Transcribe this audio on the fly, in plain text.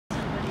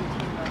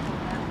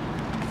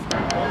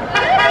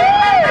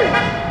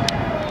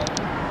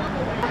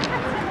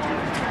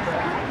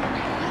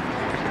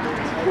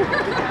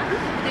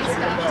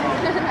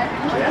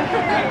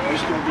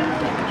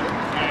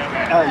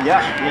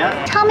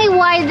Yeah. Tell me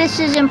why this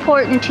is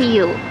important to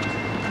you.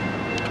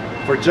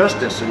 For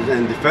justice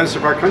and defense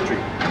of our country.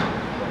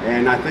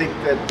 And I think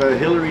that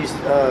Hillary's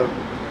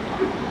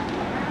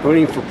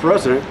voting for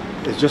president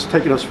is just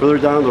taking us further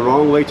down the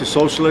wrong way to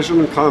socialism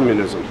and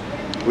communism.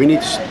 We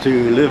need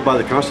to live by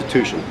the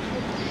Constitution.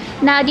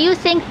 Now, do you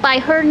think by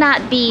her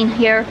not being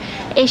here,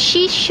 is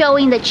she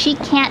showing that she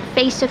can't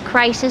face a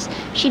crisis?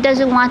 She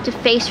doesn't want to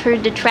face her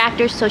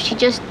detractors, so she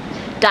just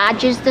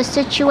dodges the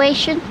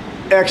situation?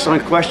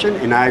 Excellent question,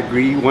 and I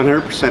agree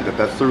 100% that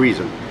that's the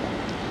reason.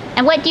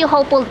 And what do you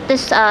hope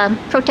this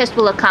protest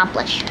will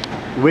accomplish?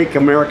 Wake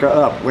America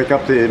up, wake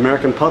up the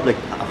American public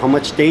how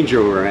much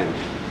danger we're in.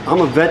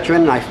 I'm a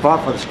veteran and I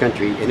fought for this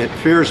country, and it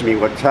fears me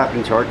what's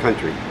happening to our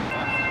country.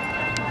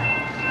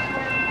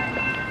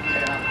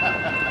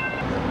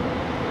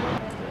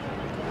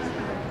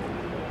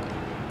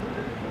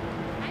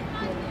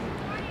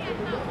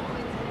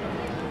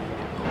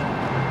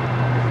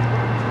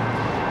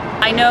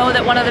 I know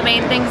that one of the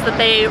main things that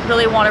they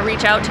really want to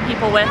reach out to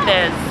people with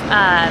is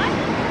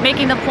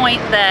making the point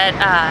that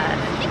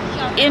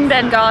in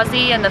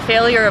Benghazi and the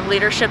failure of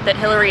leadership that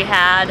Hillary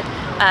had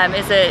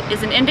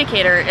is an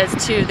indicator as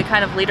to the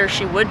kind of leader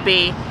she would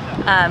be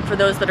for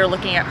those that are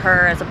looking at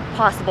her as a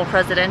possible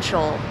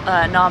presidential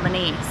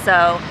nominee.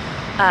 So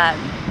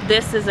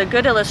this is a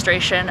good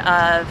illustration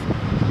of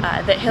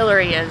that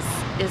Hillary is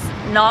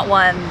not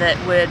one that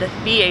would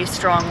be a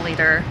strong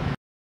leader.